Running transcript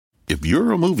If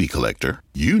you're a movie collector,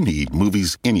 you need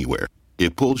Movies Anywhere.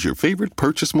 It pulls your favorite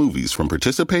purchase movies from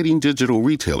participating digital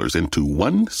retailers into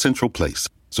one central place,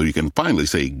 so you can finally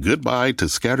say goodbye to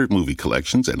scattered movie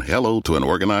collections and hello to an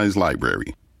organized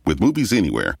library. With Movies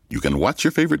Anywhere, you can watch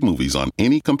your favorite movies on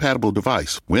any compatible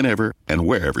device, whenever and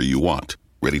wherever you want.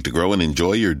 Ready to grow and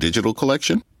enjoy your digital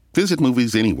collection? Visit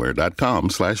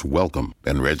moviesanywhere.com/welcome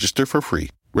and register for free.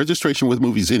 Registration with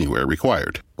Movies Anywhere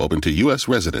required. Open to U.S.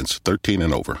 residents 13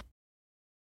 and over.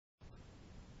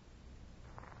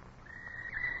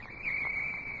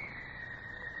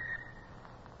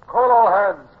 Call all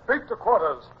hands. Beat to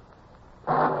quarters.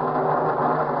 Run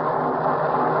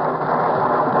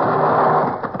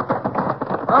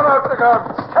out the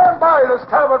guns. Stand by the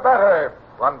starboard battery.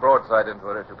 One broadside into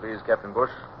her, if you please, Captain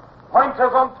Bush.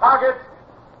 Pointers on target.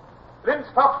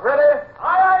 Linstops ready. Aye,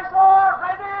 aye, sir.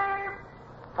 Ready.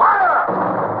 Fire!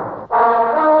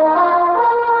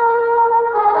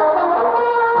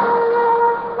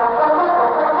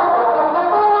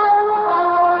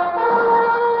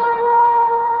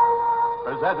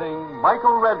 Presenting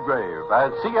Michael Redgrave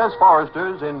as C.S.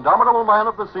 Forrester's Indomitable Man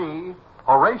of the Sea,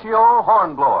 Horatio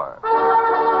Hornblower.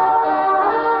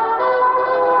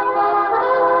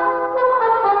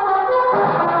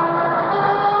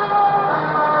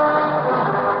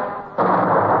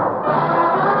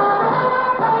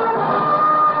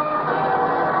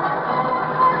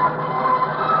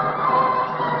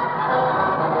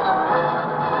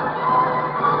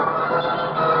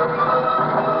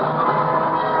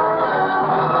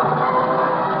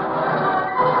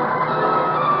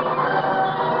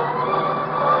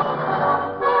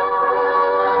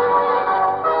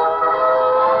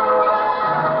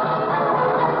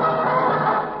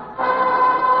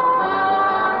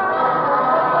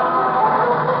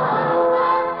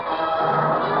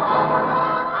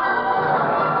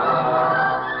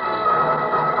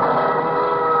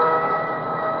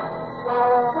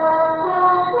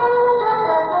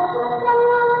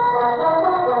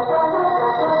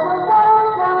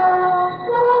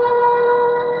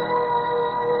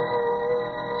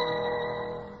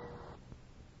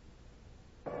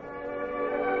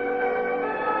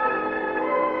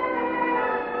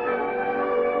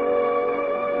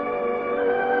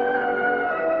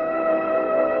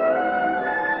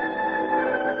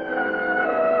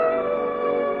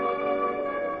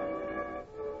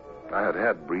 I had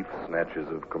had brief snatches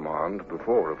of command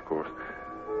before, of course.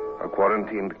 A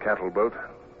quarantined cattle boat,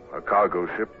 a cargo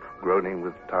ship groaning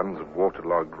with tons of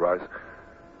waterlogged rice.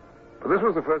 But this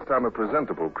was the first time a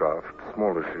presentable craft,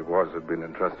 small as she was, had been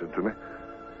entrusted to me.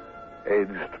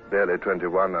 Aged barely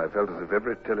 21, I felt as if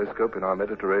every telescope in our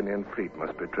Mediterranean fleet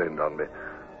must be trained on me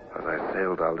as I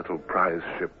sailed our little prize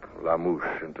ship, La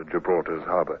Mouche, into Gibraltar's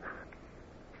harbor.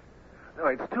 No,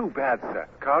 it's too bad, sir.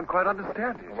 Can't quite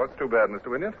understand it. What's too bad, Mr.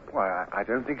 Wynyard? Why, I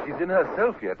don't think she's in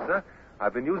herself yet, sir.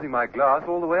 I've been using my glass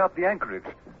all the way up the anchorage.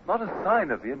 Not a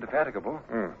sign of the Indefatigable.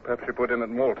 Perhaps she put in at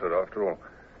Malta, after all.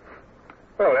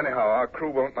 Well, anyhow, our crew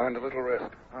won't mind a little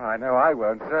rest. Oh, I know I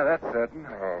won't, sir. That's certain.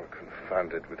 Oh,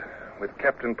 confound it. With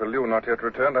Captain Pellew not yet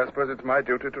returned, I suppose it's my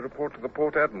duty to report to the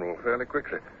Port Admiral fairly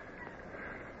quickly.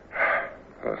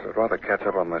 Yes, I'd rather catch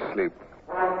up on my sleep.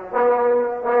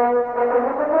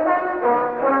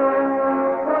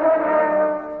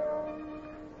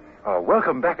 Oh,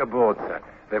 welcome back aboard, sir.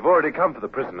 They've already come for the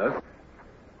prisoners.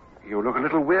 You look a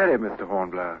little weary, Mr.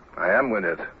 Hornblower. I am,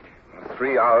 Wynyard.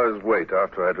 3 hours wait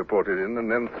after I'd reported in,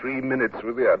 and then 3 minutes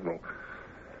with the Admiral.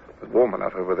 It's warm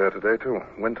enough over there today, too,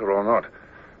 winter or not,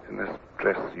 in this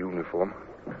dress uniform.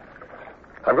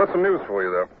 I've got some news for you,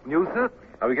 though. News, sir?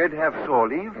 Are we going to have shore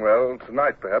leave? Well,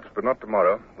 tonight, perhaps, but not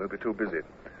tomorrow. We'll be too busy.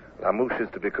 La Mouche is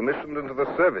to be commissioned into the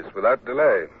service without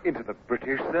delay. Into the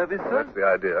British service, sir? That's the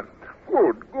idea.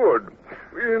 Good, good.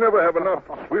 We never have enough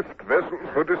swift vessels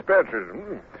for dispatches.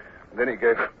 Then he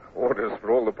gave orders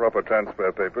for all the proper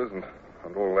transfer papers and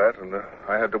all that, and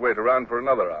I had to wait around for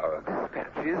another hour.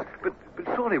 Dispatches? But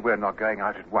surely we're not going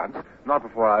out at once. Not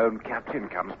before our own captain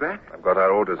comes back. I've got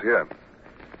our orders here.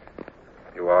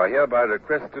 You are hereby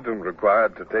requested and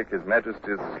required to take His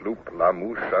Majesty's sloop La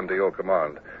Mouche under your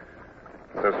command.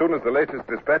 So soon as the latest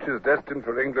dispatches destined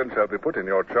for England shall be put in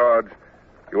your charge,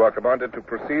 you are commanded to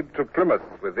proceed to Plymouth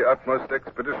with the utmost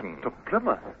expedition. To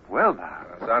Plymouth? Well, now.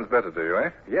 Sounds better to you,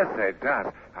 eh? Yes, sir, it does.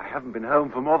 I haven't been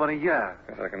home for more than a year.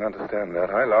 Yes, I can understand that.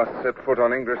 I last set foot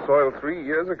on English soil 3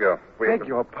 years ago. Beg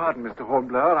your pardon, Mr.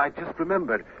 Hornblower. I just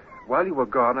remembered. While you were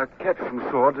gone, a cat from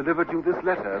shore delivered you this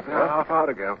letter a half hour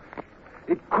ago.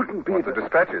 It couldn't be the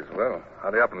dispatches? Well,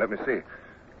 hurry up and let me see.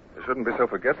 You shouldn't be so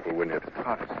forgetful, Wynyard.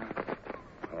 Pardon, sir.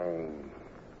 Oh,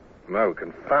 no,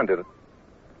 confound it.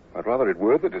 I'd rather it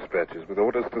were the dispatches with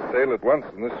orders to sail at once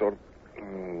than this sort of...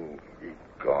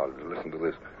 God, listen to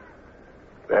this.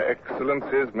 Their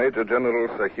Excellencies, Major General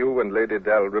Sir Hugh and Lady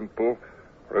Dalrymple,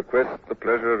 request the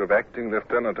pleasure of Acting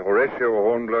Lieutenant Horatio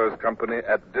Hornblower's company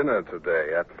at dinner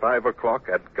today at 5 o'clock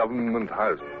at Government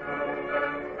House.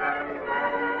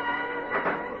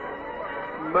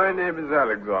 My name is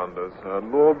Alexander, sir.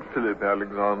 Lord Philip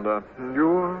Alexander. And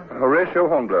you? Horatio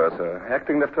Hornblower, sir.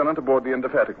 Acting Lieutenant aboard the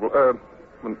Indefatigable.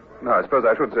 No, I suppose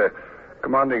I should say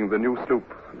commanding the new sloop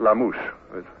La Mouche.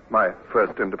 It's my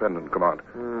first independent command.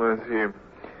 I see.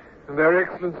 Their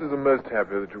Excellencies are most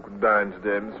happy that you could dine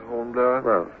today, Mr. Hornblower.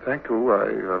 Well, thank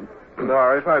you.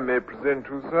 Now, if I may present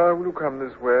you, sir, will you come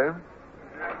this way?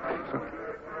 Sir?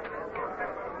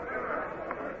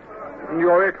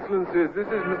 Your Excellencies, this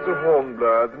is Mr.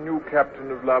 Hornblower, the new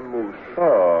captain of La Mouche.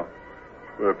 Ah,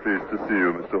 we're pleased to see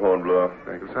you, Mr. Hornblower.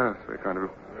 Thank you, sir. It's very kind of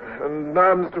you. And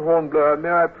now, Mr. Hornblower,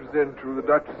 may I present you the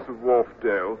Duchess of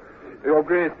Wharfdale? Your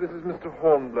Grace, this is Mr.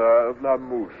 Hornblower of La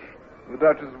Mouche. The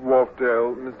Duchess of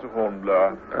Wharfdale, Mr.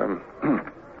 Hornblower.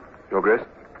 Your Grace?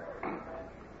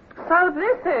 So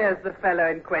this is the fellow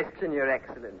in question, Your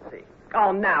Excellency.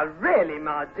 Oh, now, really,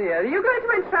 my dear, are you going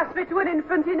to entrust me to an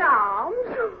infant in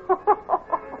arms?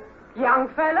 Young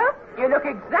fellow, you look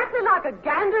exactly like a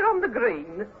gander on the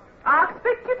green. I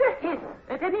expect you to hiss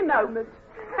at any moment.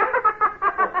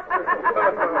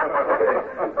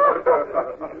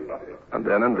 And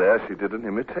then and there she did an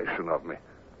imitation of me,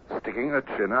 sticking her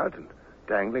chin out and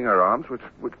dangling her arms,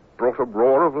 which brought a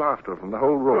roar of laughter from the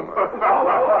whole room.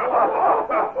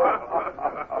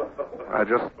 I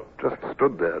just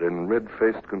stood there in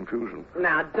red-faced confusion.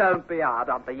 Now, don't be hard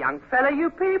on the young fellow, you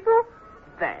people.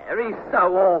 There, he's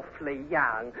so awfully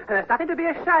young. And there's nothing to be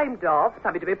ashamed of,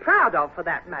 something to be proud of, for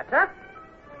that matter.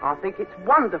 I think it's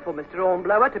wonderful, Mr.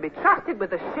 Hornblower, to be trusted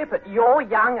with a ship at your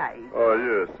young age. Oh,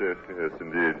 yes,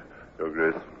 indeed, Your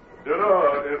Grace.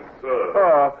 Dinner, yes, sir.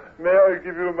 Ah, may I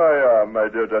give you my arm, my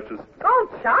dear Duchess?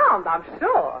 Oh, charmed, I'm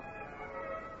sure.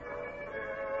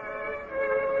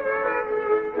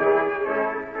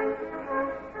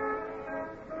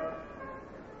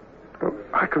 Oh,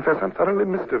 I confess I'm thoroughly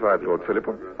mystified, Lord Philip.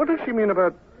 What does she mean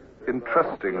about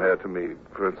entrusting her to me,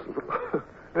 for instance?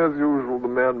 As usual, the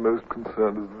man most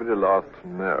concerned is the very last to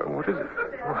know. What is it?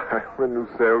 Why, when you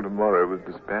sail tomorrow with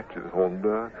dispatches,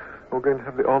 Hornblower, you're going to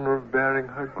have the honor of bearing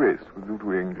Her Grace with you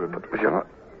to England. But you're not...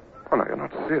 Oh, no, you're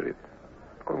not serious.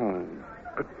 Oh,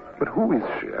 but who is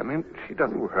she? I mean, she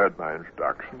doesn't... You heard my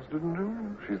introductions, didn't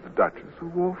you? She's the Duchess of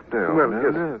Wharfdale. Well,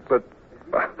 yes, but...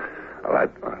 Well, I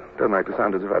don't like to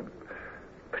sound as if I...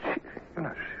 But she,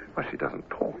 she doesn't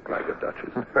talk like a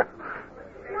duchess.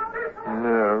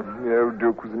 No, the old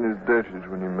Duke was in his dotage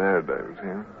when he married her, you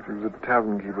see. She was a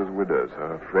tavern keeper's widow, so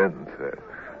her friends said.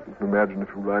 You can imagine, if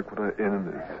you like, what her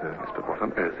enemies said. Yes, but what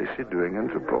on earth is she doing in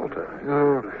Gibraltar?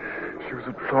 Oh, she was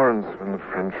at Florence when the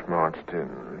French marched in.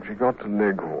 She got to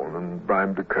Leghorn and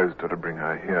bribed a coaster to bring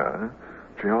her here.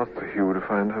 She asked Sir Hugh to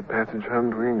find her passage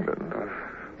home to England.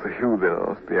 Sir Hugh then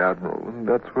asked the Admiral, and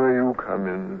that's where you come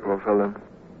in, poor fellow.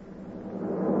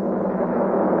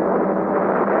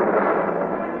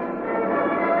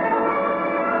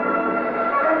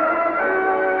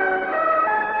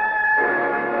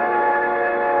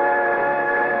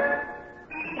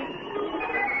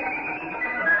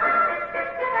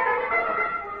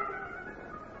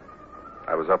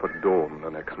 I was up at dawn the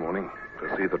next morning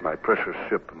to see that my precious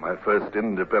ship, my first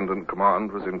independent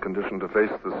command, was in condition to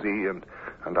face the sea and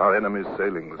our enemies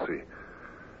sailing the sea.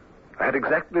 I had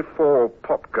exactly 4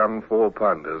 pop-gun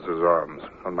 4-pounders as arms,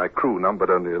 and my crew numbered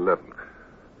only 11.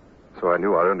 So I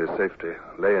knew our only safety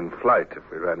lay in flight if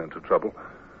we ran into trouble.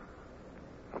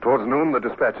 Towards noon, the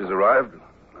dispatches arrived,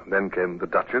 and then came the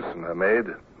Duchess and her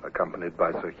maid, accompanied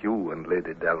by Sir Hugh and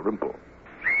Lady Dalrymple.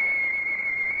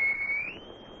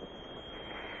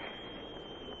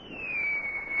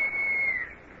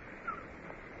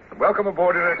 Welcome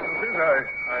aboard, Your Excellencies.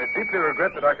 I deeply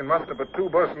regret that I can muster but 2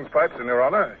 boatswain's pipes in your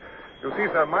honor. You see,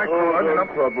 sir, my crew... no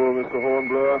trouble, Mr.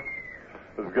 Hornblower.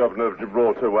 As governor of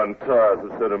Gibraltar, one tires of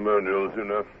ceremonials, you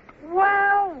know.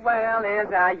 Well,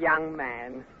 here's our young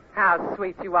man. How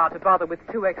sweet you are to bother with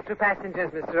 2 extra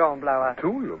passengers, Mr. Hornblower. 2,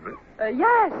 you mean?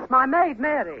 Yes, my maid,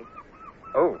 Mary.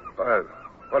 Oh,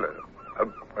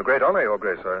 a great honor, Your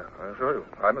Grace, I assure you.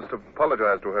 I must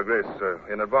apologize to Her Grace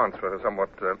in advance for her somewhat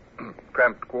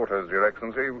cramped quarters, Your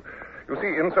Excellency. You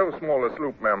see, in so small a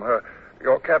sloop, ma'am,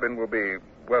 your cabin will be,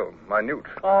 well, minute.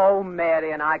 Oh,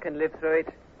 Mary and I can live through it.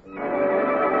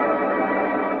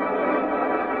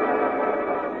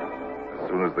 As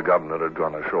soon as the governor had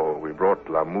gone ashore, we brought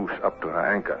La Mouche up to her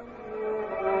anchor.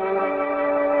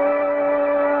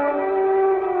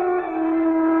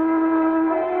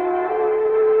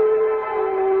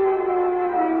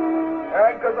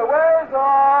 Sailors, the way's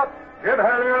off! Get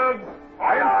halyards!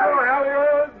 Into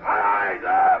halyards! Aye,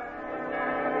 sir!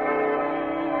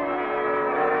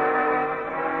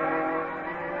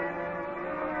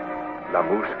 La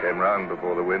Mouche came round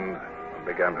before the wind and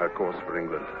began her course for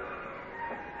England.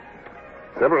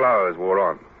 Several hours wore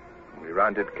on. We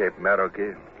rounded Cape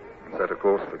Marroquet and set a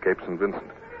course for Cape St.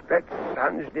 Vincent. That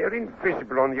sun's near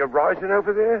invisible on the horizon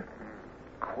over there.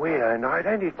 Queer night,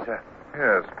 ain't it, sir?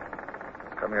 Yes.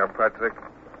 It's coming up quite thick.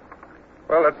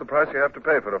 Well, that's the price you have to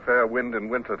pay for a fair wind in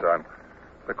winter time.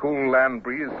 The cool land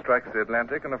breeze strikes the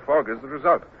Atlantic, and a fog is the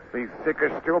result. Be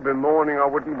thicker still be morning, I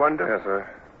wouldn't wonder. Yes, sir.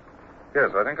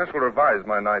 Yes, I think I shall revise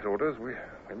my night orders. We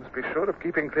must be sure of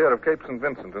keeping clear of Cape St.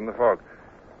 Vincent in the fog.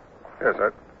 Yes,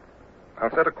 I'll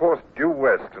set a course due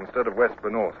west instead of west by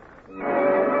north.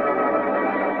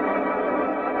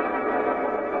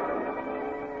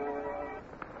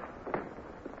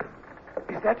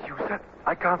 Is that you, sir?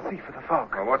 I can't see for the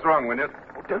fog. Well, what's wrong, Wynyard?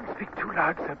 Oh, don't speak too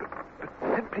loud, sir, but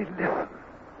simply listen.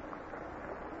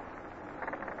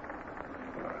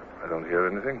 I don't hear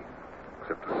anything,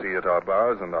 except the sea at our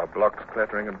bows and our blocks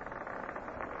clattering and...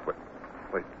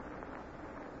 Wait.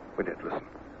 Wynyard, listen.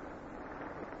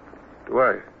 Do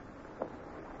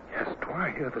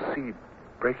I hear the sea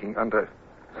breaking under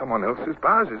someone else's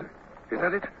bows? Is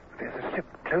that it? There's a ship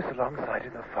close alongside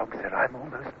in the fog, sir. I'm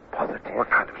almost positive. What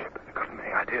kind of ship? Have you got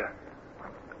any idea?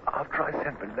 After I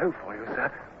sent below for you,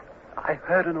 sir, I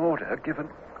heard an order given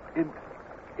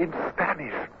in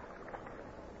Spanish.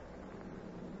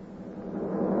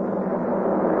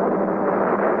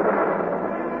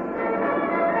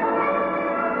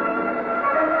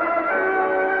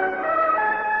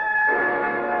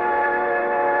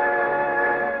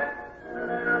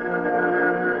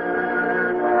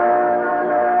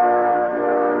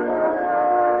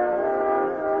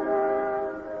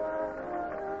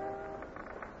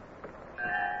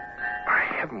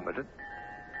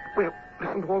 Well,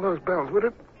 listen to all those bells.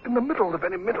 We're in the middle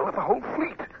of a whole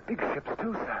fleet. Big ships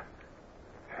too, sir.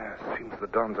 Yeah, seems the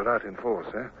Dons are out in force,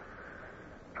 eh?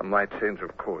 A my change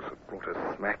of course had brought us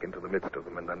smack into the midst of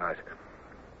them in the night.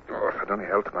 Oh, if I'd only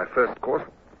held to my first course...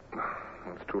 Well,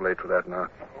 it's too late for that now.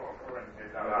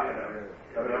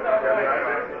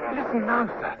 Listen now,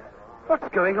 sir.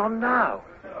 What's going on now?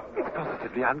 It's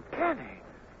positively uncanny.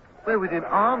 We're within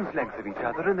arm's length of each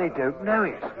other and they don't know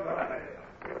it.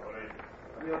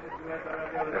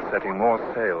 They're setting more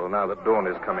sail now that dawn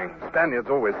is coming. Spaniards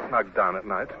always snug down at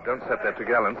night. Don't set their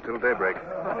topgallants till daybreak.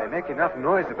 Well, they make enough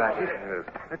noise about it. Yes.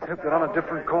 Let's hope they're on a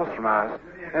different course from ours.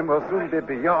 Then we'll soon be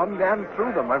beyond and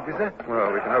through them, won't we, sir?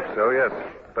 Well, we can hope so, yes.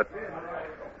 But,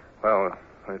 well,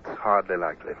 it's hardly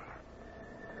likely.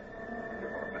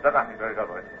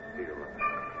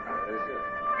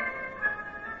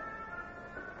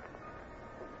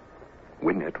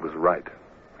 Wynyard was right.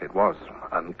 It was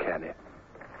uncanny.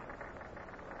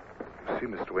 See,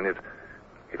 Mr. Wynyard,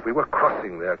 if we were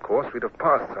crossing their course, we'd have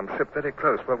passed some ship very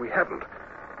close. Well, we haven't.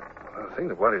 Well, the thing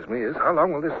that worries me is how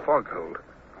long will this fog hold?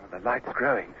 Oh, the light's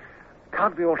growing.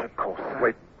 Can't we alter course, sir?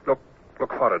 Wait, look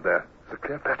forward there. There's a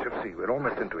clear patch of sea. We're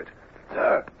almost into it.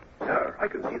 Sir, I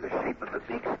can see the shape of the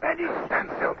big Spanish. Stand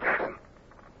still, Jackson.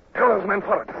 Tell those men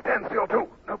forward to stand still, too.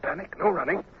 No panic, no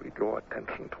running. If we draw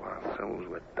attention to ourselves,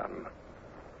 we're done.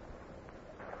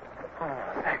 Oh,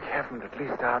 thank heaven, at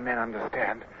least our men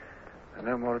understand. There's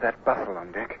no more of that bustle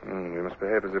on deck. We must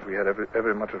behave as if we had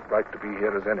every much as right to be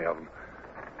here as any of them.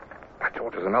 By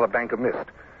George, there's another bank of mist.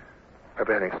 We're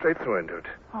bearing straight through into it.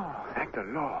 Oh, thank the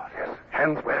Lord. Yes.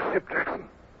 Hands where ship, Jackson.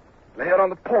 Lay her on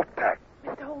the port tack.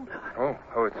 Mr. Holmes.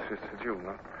 Oh, it's you,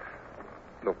 no?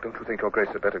 Look, don't you think your Grace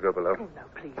had better go below? Oh, no,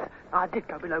 please. I did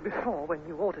go below before when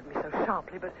you ordered me so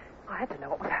sharply, but I had to know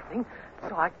what was happening.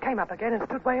 So I came up again and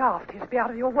stood way aft to be out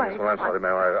of your way. Yes, well, I'm sorry,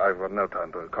 ma'am. I've got no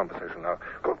time for a conversation now.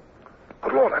 Good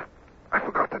Lord, I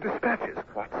forgot the dispatches.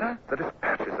 What, sir? The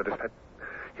dispatches.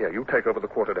 Here, you take over the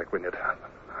quarterdeck, Wynyard.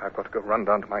 I've got to go run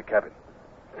down to my cabin.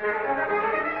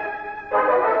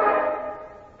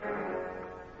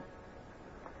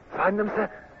 Find them, sir?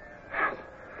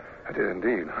 I did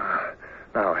indeed.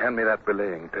 Now, hand me that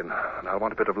belaying pin, and I'll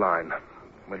want a bit of line.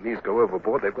 When these go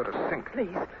overboard, they've got to sink.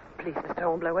 Please, Mr.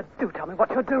 Hornblower, do tell me what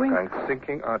you're doing. I'm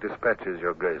sinking our dispatches,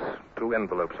 Your Grace. 2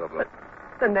 envelopes of them.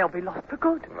 Then they'll be lost for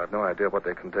good. Well, I've no idea what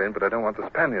they contain, but I don't want the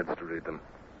Spaniards to read them.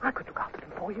 I could look after them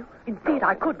for you. Indeed,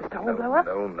 I could, Mr. Hornblower.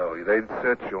 No. They'd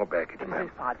search your baggage, ma'am.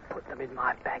 If I'd put them in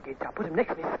my baggage, I'll put them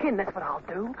next to my skin. That's what I'll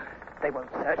do. They won't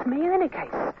search me in any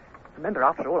case. Remember,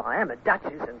 after all, I am a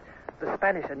duchess, and the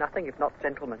Spanish are nothing if not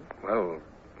gentlemen. Well,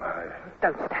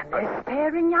 Don't stand there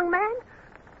staring, young man.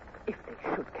 If they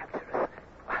should capture us,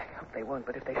 I hope they won't,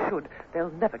 but if they should,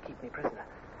 they'll never keep me prisoner.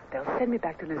 They'll send me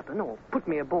back to Lisbon or put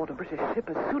me aboard a British ship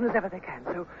as soon as ever they can.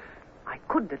 So I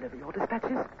could deliver your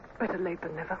dispatches. Better late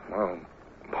than never. Well,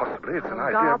 possibly. It's an I'll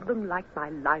idea. guard them like my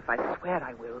life. I swear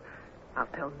I will. I'll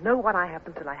tell no one I have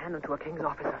them till I hand them to a king's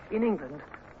officer in England.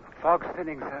 Fog's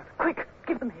thinning, sir. Quick,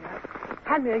 give them here.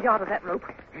 Hand me a yard of that rope.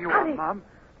 Here you Hurry. are, Mum.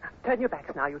 Now, turn your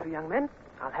backs now, you two young men.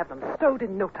 I'll have them stowed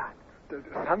in no time. The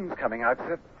sun's coming out,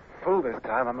 sir. Full this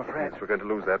time, I'm afraid. Yes, we're going to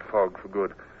lose that fog for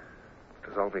good. It's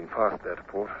dissolving fast, that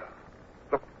port.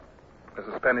 Look, there's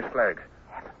a Spanish flag.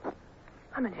 Heavens.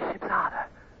 How many ships are there?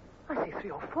 I see 3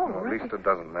 or 4 At already. least a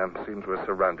dozen, ma'am. Seems we're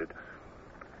surrounded.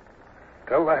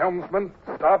 Tell the helmsman,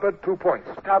 starboard 2 points.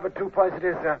 Starboard 2 points it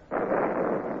is, sir.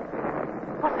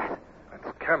 What's that?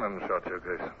 That's cannon shot, Your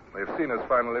Grace. They've seen us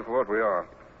finally for what we are.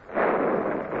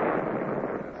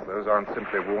 Yes, those aren't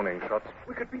simply warning shots.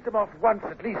 We could beat them off once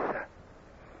at least, sir.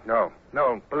 No.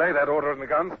 Belay that order in the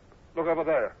guns. Look over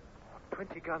there.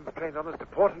 20 guns trained on us to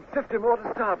port and 50 more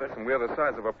to starboard. And we're the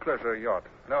size of a pleasure yacht.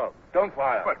 No, don't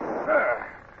fire. But, sir...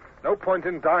 No point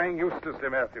in dying uselessly,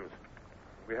 Matthews.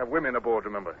 We have women aboard,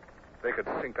 remember. They could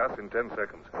sink us in 10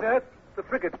 seconds. Sir, the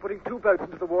frigate's putting 2 boats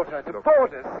into the water to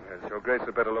board us. Yes, Your Grace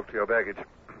had better look to your baggage.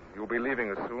 You'll be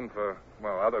leaving us soon for,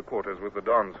 other quarters with the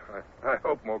Dons. I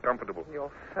hope more comfortable.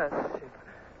 Your first ship.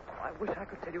 Oh, I wish I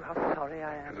could tell you how sorry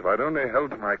I am. As if I'd only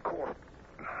held to my course.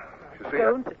 You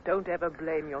see, Don't ever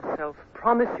blame yourself.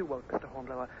 Promise you won't, Mr.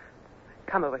 Hornblower.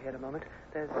 Come over here a moment.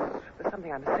 There's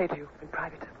something I must say to you in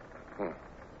private.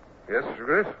 Yes, Your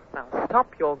Grace? Now,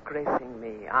 stop your gracing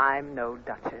me. I'm no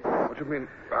duchess. What do you mean?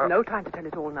 No time to tell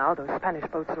it all now. Those Spanish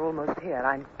boats are almost here.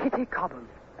 I'm Kitty Cobham.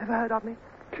 Ever heard of me?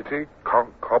 Kitty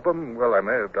Cobham? Well, I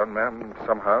may have done, ma'am,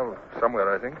 somehow,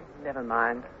 somewhere, I think. Never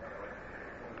mind.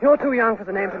 You're too young for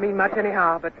the name to mean much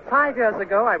anyhow, but 5 years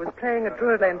ago I was playing at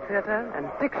Drury Lane Theatre, and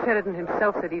Dick Sheridan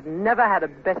himself said he'd never had a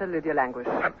better Lydia Languish.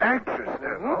 An actress,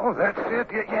 then? Oh, that's it.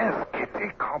 Yes,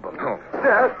 Kitty Cobham. Oh.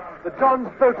 Sir, the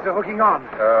Don's boats are hooking on.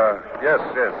 Yes.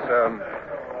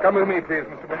 Come with me, please,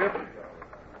 Mr. Williams.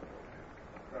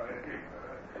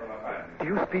 Do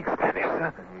you speak Spanish,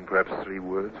 sir? Perhaps 3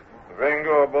 words.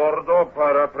 Vengo a bordo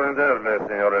para prenderle,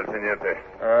 señor el teniente.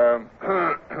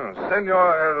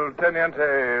 Senor el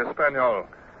Teniente Espanol.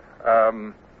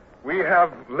 We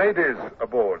have ladies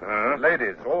aboard.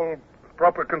 Ladies. All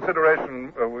proper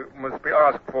consideration must be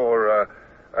asked for.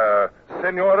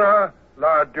 Senora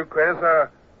la Duquesa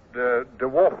de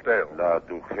Wharfdale. La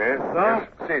duquesa?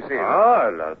 Yes, si.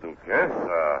 Ah, la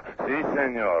duquesa. Si,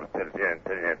 señor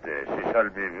teniente. She shall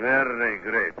be very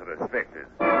great respected.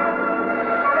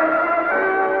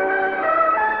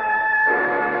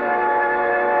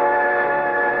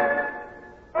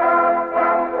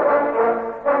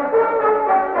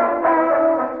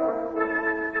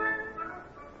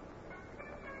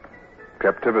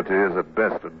 Captivity is at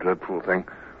best a dreadful thing.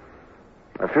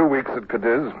 A few weeks at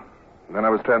Cadiz, then I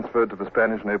was transferred to the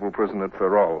Spanish naval prison at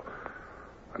Ferrol,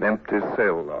 an empty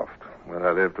sail loft where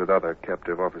I lived with other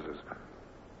captive officers.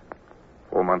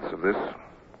 4 months of this.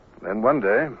 Then one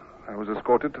day, I was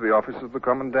escorted to the office of the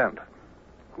commandant,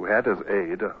 who had as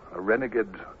aide a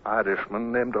renegade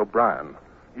Irishman named O'Brien.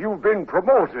 You've been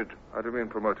promoted. How do you mean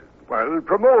promoted? Well,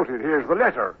 promoted. Here's the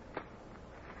letter.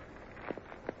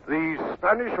 The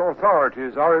Spanish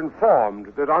authorities are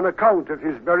informed that on account of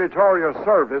his meritorious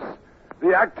service,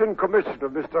 the acting commission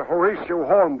of Mr. Horatio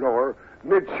Hornblower,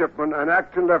 midshipman and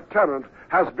acting lieutenant,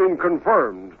 has been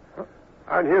confirmed.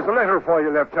 And here's a letter for you,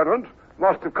 Lieutenant.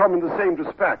 Must have come in the same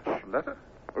dispatch. Letter?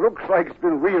 Looks like it's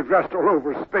been readdressed all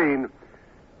over Spain.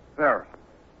 There.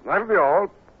 That'll be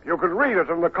all. You can read it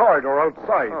in the corridor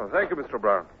outside. Oh, thank you, Mr.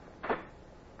 Brown.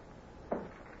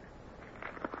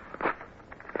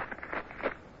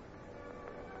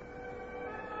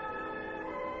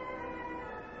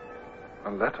 A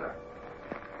letter.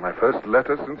 My first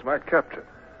letter since my capture.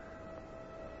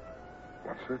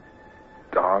 What's it?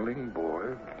 Darling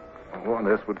boy? Who on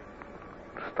earth would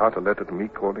start a letter to me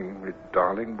calling me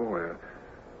darling boy?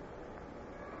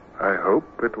 I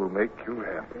hope it will make you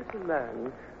happy. To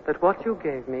learn that what you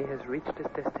gave me has reached its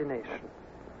destination.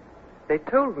 They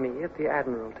told me at the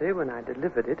Admiralty when I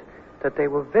delivered it that they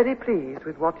were very pleased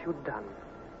with what you'd done.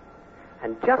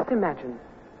 And just imagine,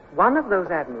 one of those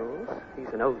admirals,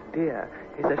 he's an old dear,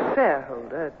 is a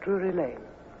shareholder at Drury Lane.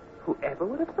 Whoever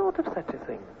would have thought of such a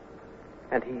thing?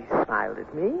 And he smiled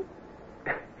at me,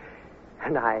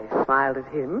 and I smiled at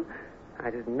him. I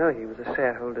didn't know he was a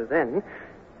shareholder then,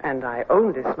 and I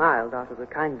only smiled out of the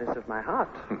kindness of my heart.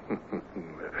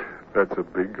 That's a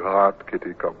big heart,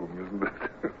 Kitty Cobham, isn't it?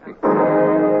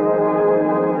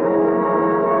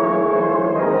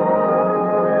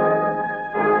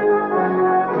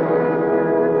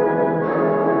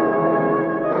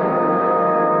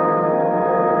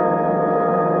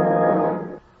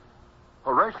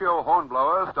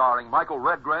 Hornblower, starring Michael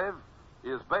Redgrave,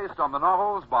 is based on the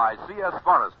novels by C.S.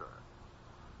 Forrester.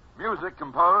 Music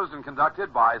composed and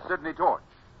conducted by Sidney Torch.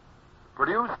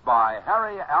 Produced by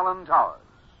Harry Allen Towers.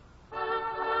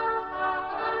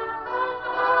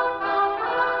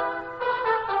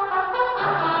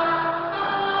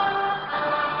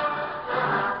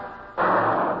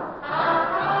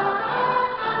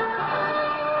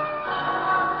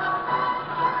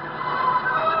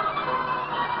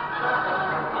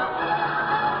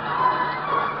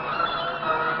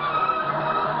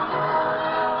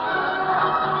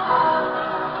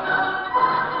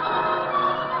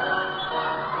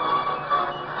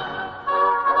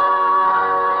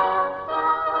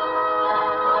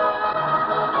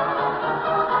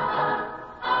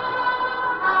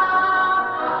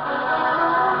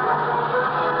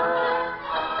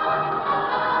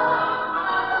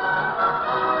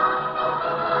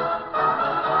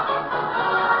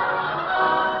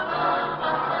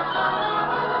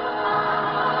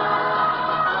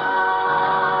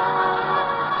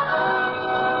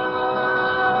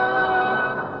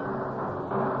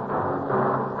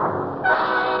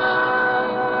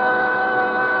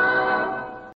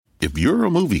 If you're a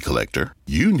movie collector,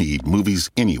 you need Movies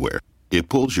Anywhere. It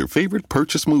pulls your favorite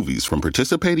purchase movies from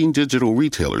participating digital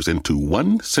retailers into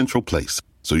one central place,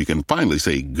 so you can finally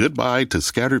say goodbye to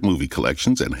scattered movie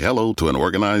collections and hello to an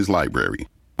organized library.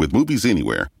 With Movies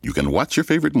Anywhere, you can watch your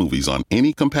favorite movies on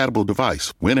any compatible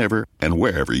device, whenever and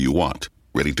wherever you want.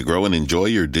 Ready to grow and enjoy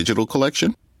your digital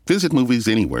collection? Visit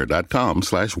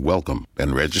moviesanywhere.com/welcome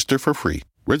and register for free.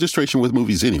 Registration with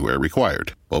Movies Anywhere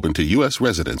required. Open to U.S.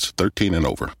 residents 13 and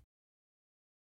over.